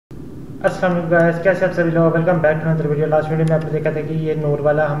अस्सलाम वालेकुम गाइस, कैसे आप सभी लोग। Welcome back to another video. Last video में आपने देखा था कि ये नूर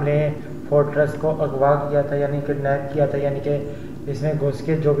वाला हमने फोर्ट्रेस को अगवा किया था, यानी किडनैप किया था, यानी कि इसमें घुस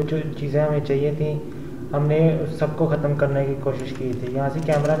के जो भी चीज़ें हमें चाहिए थी हमने सबको ख़त्म करने की कोशिश की थी। यहाँ से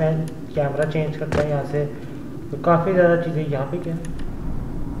कैमरा चेंज करता है यहाँ से, तो काफ़ी ज़्यादा चीज़ें यहाँ पे क्या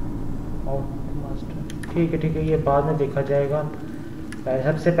आउट मास्टर। ठीक है, ये बाद में देखा जाएगा।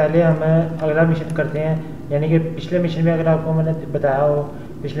 सबसे पहले हम अगला मिशन करते हैं, यानी कि पिछले मिशन में अगर आपको मैंने बताया हो,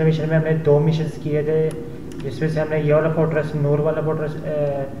 पिछले मिशन में हमने 2 मिशंस किए थे, जिसमें से हमने ये वाला फोर्ट्रेस, नूर वाला फोर्ट्रेस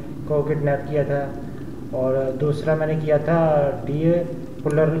को किडनैप किया था, और दूसरा मैंने किया था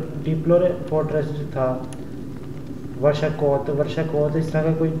डीप्लोर फोर्ट्रेस जो था, वर्षाकोत इस तरह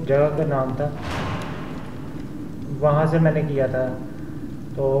का कोई जगह का नाम था, वहाँ से मैंने किया था।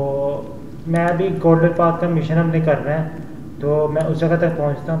 तो मैं अभी गोल्डन पाथ का मिशन हमने करना है, तो मैं उस जगह तक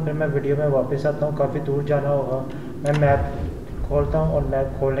पहुंचता हूं, फिर मैं वीडियो में वापस आता हूं। काफ़ी दूर जाना होगा। मैं मैप खोलता हूं और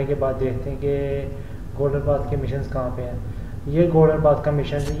मैप खोलने के बाद देखते हैं कि गोल्डन पाथ के मिशंस कहां पे हैं। ये गोल्डन पाथ का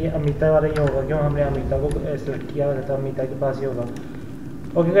मिशन है, ये अमिता वाला ही होगा, क्यों हमने अमिता को सेलेक्ट किया था, अमिता के पास ही होगा।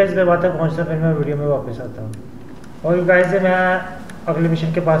 ओके गाइस, मैं वहाँ तक पहुँचता फिर मैं वीडियो में वापस आता हूँ। ओके गाइस, मैं अगले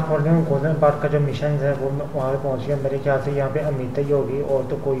मिशन के पास पहुँच गया हूँ। गोल्डन पाथ का जो मिशन है वो वहाँ पर पहुँच गया। मेरे ख्याल से यहाँ पर अमिता ही होगी और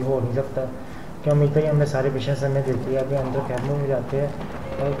तो कोई हो नहीं सकता, क्यों अमिता ही हमने सारे मिशन हमने देख लिया। अभी अंदर कैमरे में जाते हैं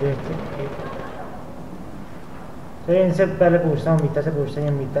और देखते हैं। तो इनसे पहले पूछता हूँ, अमिता से पूछते हैं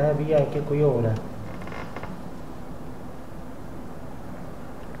अमिता है भी है कि कोई और है।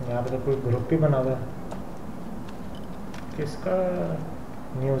 यहाँ पे तो कोई ग्रुप भी बना हुआ है। किसका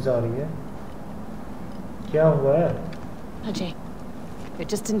न्यूज़ आ रही है, क्या हुआ है? Ajay,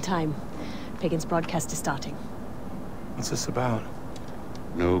 you're just in time. Pagan's broadcast is starting. What's this about?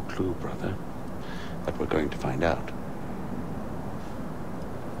 No clue, brother. But we're going to find out.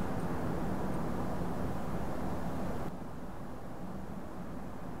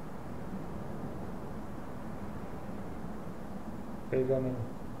 Pagan.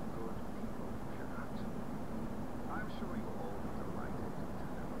 I'm sure you all are delighted to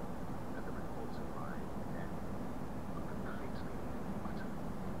know that the reports of my men are completely, utterly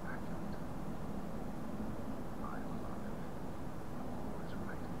accurate. I'm alive. All is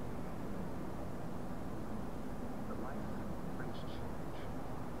right. The life brings change,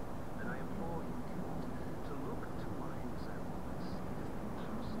 and I implore you to look to my example and see the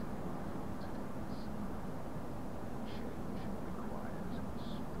positive influence it is. Change requires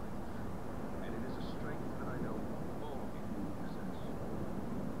strength, and it is a strength that I know all of you possess.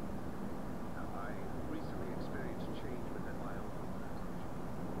 Now, I recently experienced change within my own organization.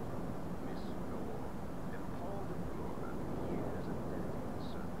 Miss Noore and Paul de Fleur, after years of dedicated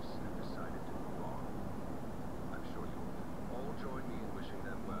service, have decided to move on. I'm sure you'll all join me in wishing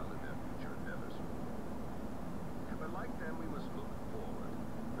them well in their future endeavors. But like them, we must look forward,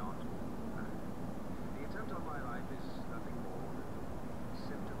 not back. The attempt on my life is nothing more than a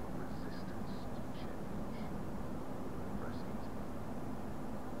symptom of resistance to change. Rest easy.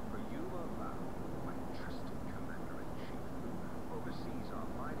 For you allow my trusted commander-in-chief, who oversees our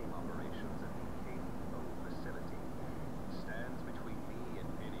mining operations at the Kalinag facility, stands between me and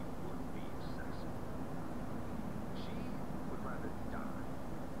any would-be assassin. She would rather die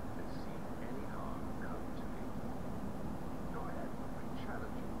than see any harm come to me. Go ahead, I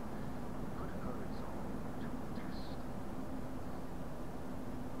challenge you. Put her resolve to test.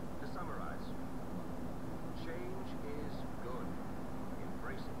 To summarize, change is good.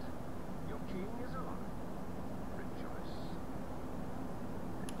 Embrace it. Your king is alive. Rejoice.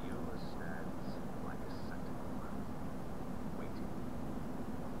 And Yuma stands like a sentinel, waiting.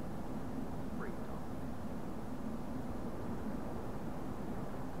 Bring it on.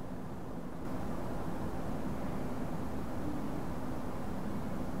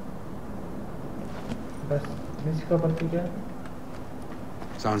 बस miss का पड़ती क्या?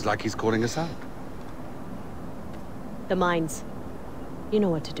 Sounds like he's calling us out. The mines. You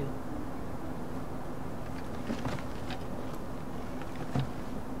know what to do.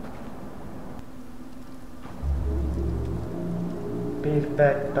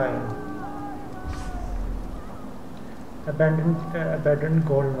 Payback time. Abandoned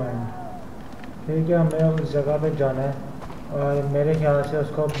gold mine. ठीक है, हमें उस जगह पे जाना है और मेरे ख्याल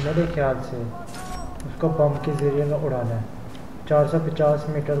से उसको बम के ज़रिए में उड़ाना है। 450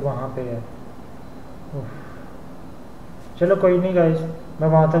 मीटर वहाँ पे है। उफ। चलो कोई नहीं गाइस, मैं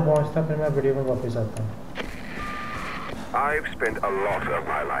वहाँ तक पहुँचता फिर मैं वीडियो में वापस आता हूँ। I've spent a lot of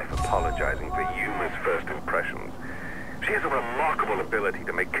my life apologizing for Yuma's first impressions. She has a remarkable ability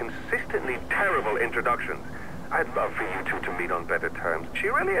to make consistently terrible introductions. I'd love for you two to meet on better terms. She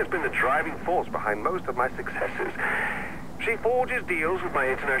really has been the driving force behind most of my successes. She forges deals with my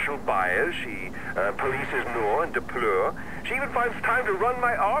international buyers. She polices Noore and Banapur. She even finds time to run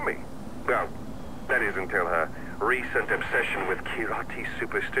my army. Well, that is until her recent obsession with Kirati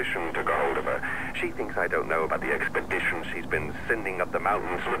superstition took a hold of her. She thinks I don't know about the expedition she's been sending up the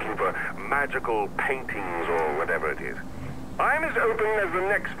mountains looking for magical paintings or whatever it is. I'm as open as the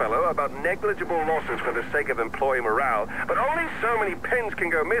next fellow about negligible losses for the sake of employee morale, but only so many pens can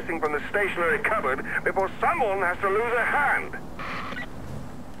go missing from the stationery cupboard before someone has to lose a hand.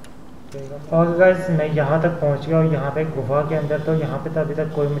 और guys मैं यहाँ तक पहुँच गया और यहाँ पे गुफा के अंदर तो यहाँ पे तो अभी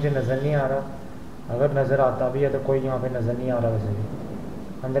तक कोई मुझे नज़र नहीं आ रहा। अगर नज़र आता भी है तो कोई यहाँ पे नज़र नहीं आ रहा। वैसे भी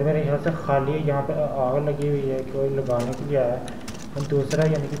अंदर मेरे ख्याल से खाली है। यहाँ पे आग लगी हुई है, कोई लगाने के लिए आया है। मैं दूसरा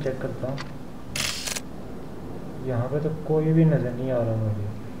यानी कि चेक करता हूँ। यहाँ पे तो कोई भी नज़र नहीं आ रहा मुझे।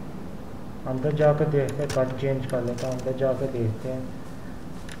 अंदर जाकर देखते हैं, कट चेंज कर लेता हूँ, अंदर जाकर देखते हैं।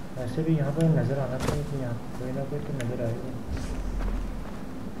 वैसे भी यहाँ पे नज़र आना चाहिए कि यहाँ कोई ना कोई तो नज़र आएगी।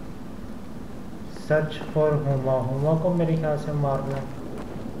 सर्च फॉर हुमा को मेरे ख्याल से मारना।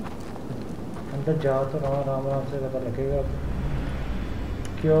 अंदर जा तो आराम से पता लगेगा।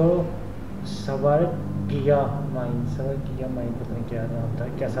 क्यों सवार किया माइन पता नहीं क्या नाम था,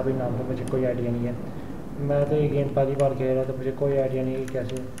 कैसा भी नाम था, मुझे कोई आइडिया नहीं है। मैं तो ये गेम पहली बार खेल रहा था, मुझे कोई आइडिया नहीं है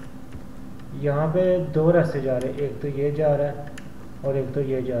कैसे। यहाँ पे दो रास्ते जा रहे हैं, एक तो ये जा रहा है और एक तो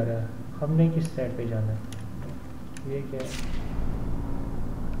ये जा रहा है। हमने किस साइड पे जाना है? ये क्या है?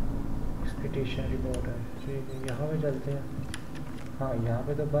 एक्सपेक्टेशन रिपोर्ट है। ठीक है, यहाँ पे चलते हैं। हाँ यहाँ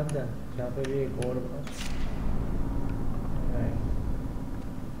पे तो बंद है। यहाँ पे भी एक और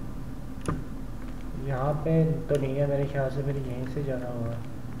यहाँ पे तो नहीं है मेरे ख्याल से। फिर यहीं से जाना होगा।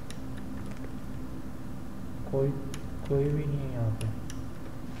 कोई भी नहीं है यहाँ पे।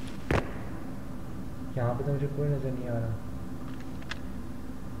 यहाँ पे तो मुझे कोई नज़र नहीं आ रहा।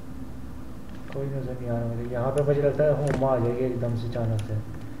 कोई नज़र नहीं आ रहा मुझे। यहाँ पे मुझे लगता है हुमा आ जाएगी एकदम से अचानक से।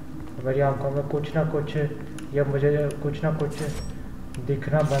 मेरी आंखों में कुछ ना कुछ या मुझे कुछ ना कुछ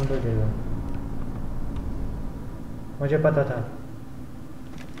दिखना बंद हो जाएगा। मुझे पता था।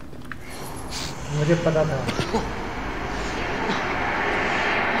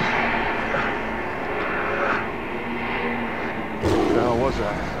 How was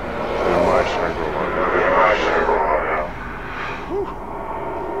that?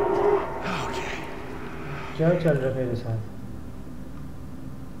 Okay. क्या चल रहा है मेरे साथ?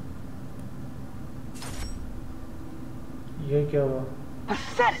 ये क्या हुआ?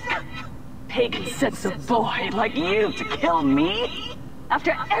 Pathetic! Pagan sends a boy like you to kill me?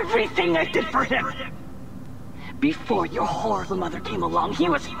 After everything I did for him! Before your horrible mother came along, he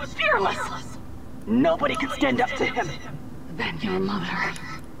was fearless! Nobody could stand up to him! Then your mother...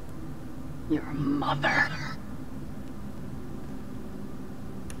 Your mother...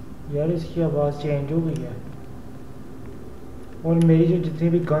 यार इसकी आवाज़ change हो गई है। और मेरी जो जितनी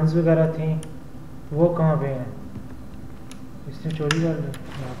भी गन्स वगैरह थी वो कहाँ पे हैं? इसने चोरी कर ली।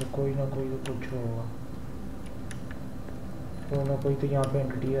 यहाँ पे कोई ना कोई तो कुछ होगा। कोई ना कोई तो यहाँ पे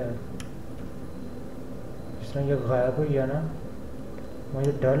एंटिटी है। जिसने ये गायब हुई है ना,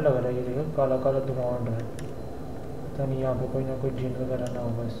 मुझे डर लग रहा है। ये देखो काला काला धुआं उड़ रहा है। पता नहीं यहाँ पे कोई ना कोई जिन वगैरह ना हो।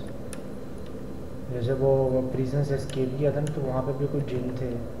 बस जैसे वो प्रिजन से एस्केप किया था ना, तो वहाँ पे भी कुछ जिन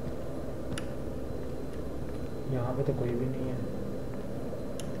थे। यहाँ पे तो कोई भी नहीं है।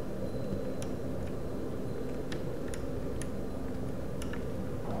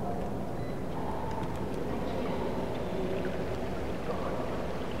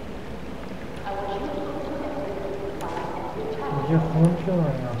 ये खून क्यों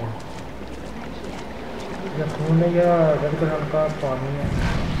है यहाँ पे? ये खून है या रेड कलर का पानी है?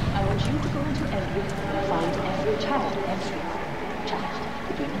 I want you to go into every, find every child,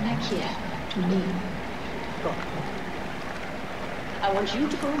 bring them back here, to me. Go. I want you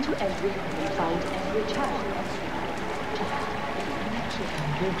to go into every, find every child,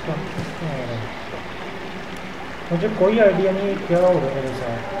 bring them back here. मुझे कोई idea नहीं है क्या हो रहा है मेरे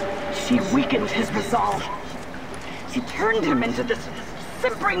साथ। She weakened his resolve. She turned him into this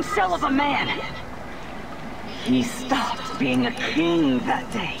simpering shell of a man. He stopped being a king that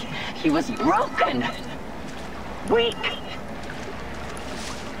day. He was broken. Weak.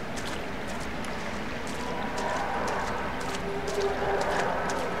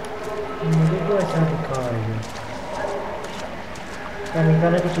 मुझे तो ऐसा दिखा रही है। क्या निका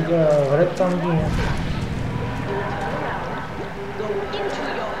ने कुछ गलत काम किए हैं?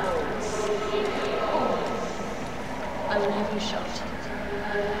 I will have you shot.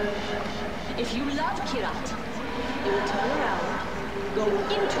 If you love Kirat, you will turn around, go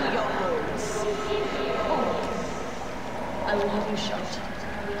into your holes. I will have you shot.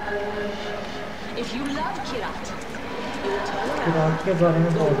 If you love Kirat, Kirat के बारे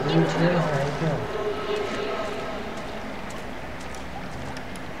में बोल रही है क्या?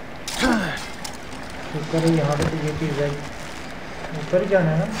 ऊपर यहाँ पे तो ये चीज़ है, ऊपर ही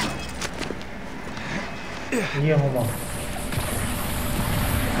जाना है ना? ये होगा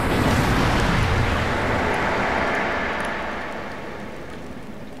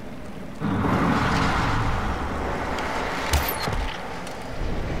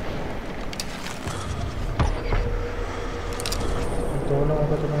दोनों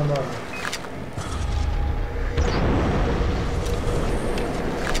को तो मैं मार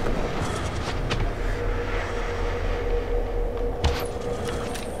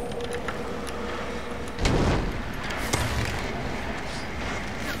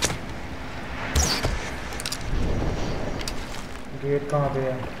गेट कहाँ पे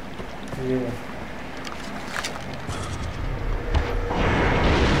है? ये है।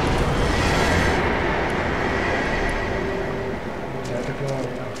 क्यों हो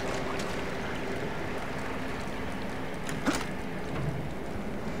गया?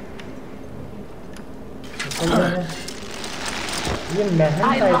 ये महल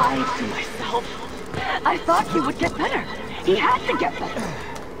I lied to myself. I thought he would get better. He had to get better.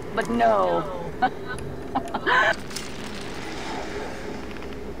 But no.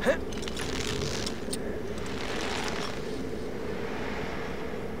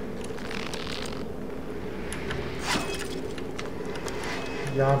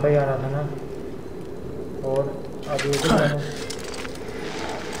 यहाँ पे आ रहा था ना, और अब ये तो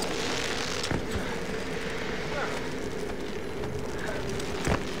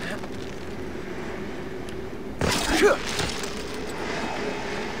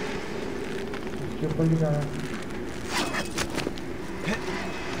इसके ऊपर भी जाना है।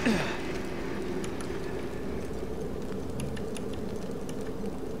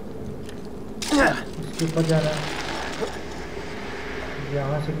 इसके ऊपर जाना है,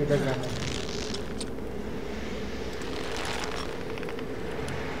 यहाँ से किधर जाना है?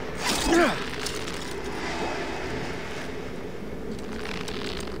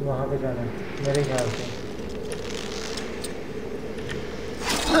 वहाँ पे जाना है मेरे ख्याल से।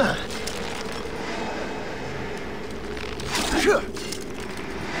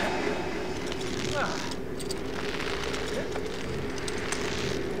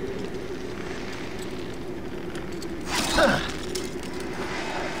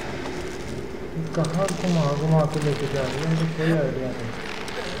 कहाँ घुमा के लेके जा रही है, मुझे कोई आइडिया नहीं।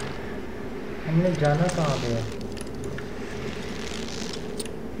 हमने जाना कहाँ पे है?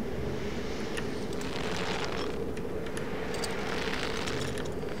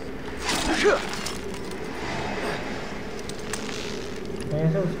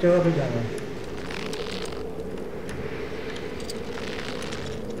 ऐसे उस जगह पे जाना है।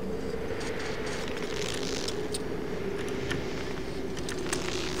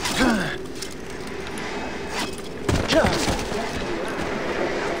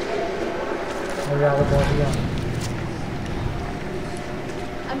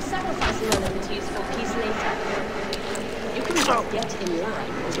 I'm sacrificing my liberties for peace later. You can just get in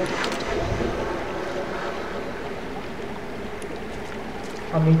line with your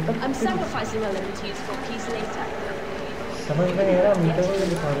I'm sacrificing my liberties for peace later. समझ में नहीं आ रहा मीटर को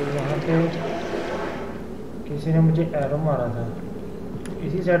दिखा रही है। यहाँ पे किसी ने मुझे एरो मारा था,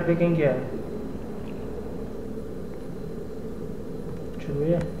 इसी साइड पे कहीं गया है।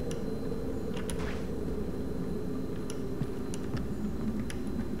 चूहे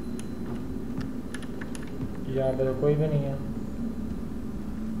यहाँ पे तो कोई भी नहीं है।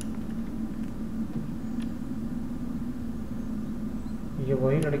 ये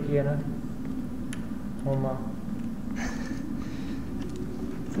वही लड़की है ना, होमा।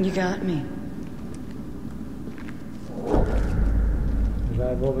 You got me.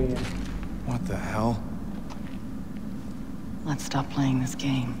 गायब हो गई है। What the hell? Let's stop playing this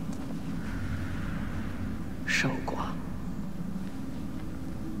game. Shogwa.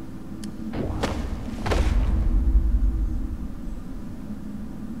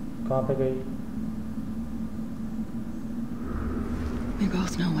 कहाँ पे गई? We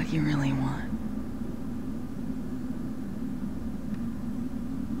both know what you really want.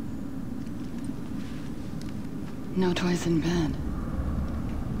 No toys in bed.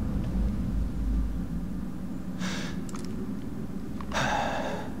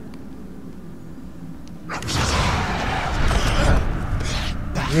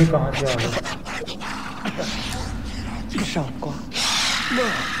 ये कहाँ से आ गई? Shogwa.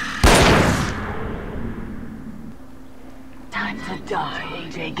 Time to die,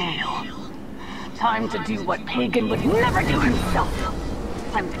 AJ Gale. Time to do what Pagan would never do himself.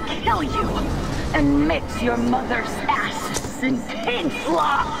 Time to kill you. and mix your mother's ass in pink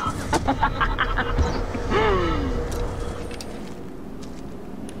slop.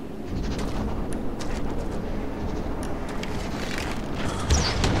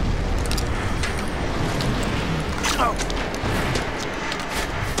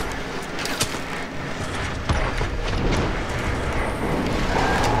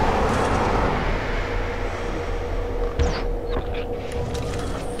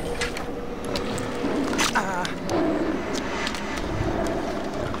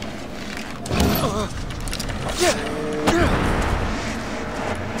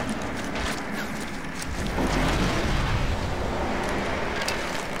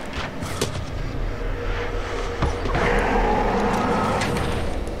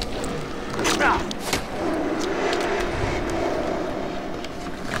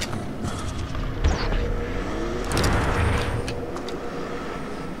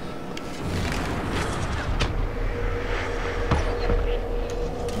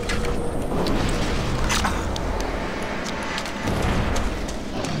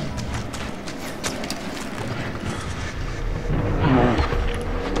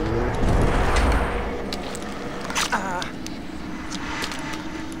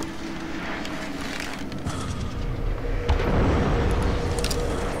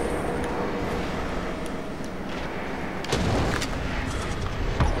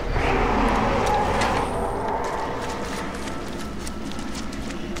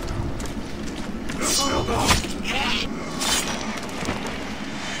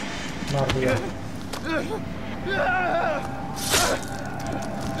 मार दिया।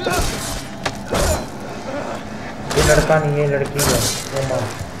 ये लड़का नहीं है, लड़की है। वो मार।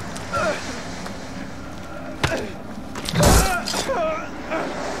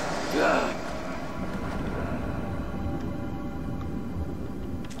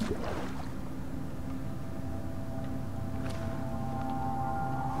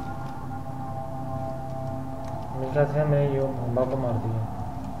 मेरे ख्याल से मैंने यो मोहम्मा को मार दिया।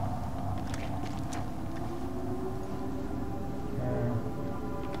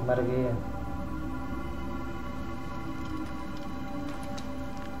 मर गई है।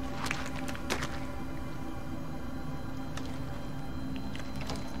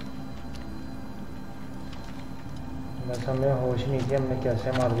 बस हमें होश नहीं थी, हमने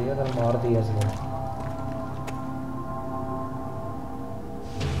कैसे मार दिया, तो मार दिया इसको।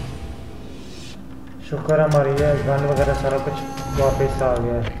 शुक्र हमारी है, गन वगैरह सारा कुछ वापस आ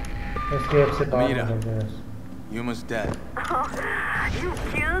गया है। इसके अब से बाहर निकल गया। Yuma's dead. Oh, you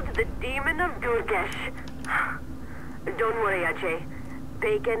killed the demon of Durgesh. Don't worry, Ajay.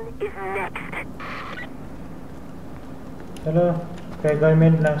 Pagan is next. चलो, पैगन में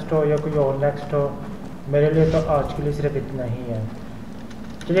नेक्स्ट हो या कोई और नेक्स्ट हो, मेरे लिए तो आज के लिए सिर्फ इतना ही है।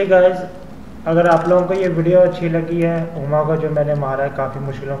 चलिए गाइस, अगर आप लोगों को ये वीडियो अच्छी लगी है, हुमा को जो मैंने मारा है काफ़ी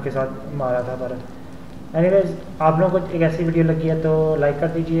मुश्किलों के साथ मारा था, पर एनीवेज आप लोगों को एक ऐसी वीडियो लगी है तो लाइक कर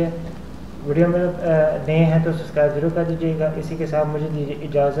दीजिए। वीडियो में नए हैं तो सब्सक्राइब जरूर कर दीजिएगा। इसी के साथ मुझे दीजिए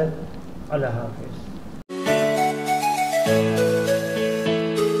इजाज़त। अल्लाह हाफ़िज़।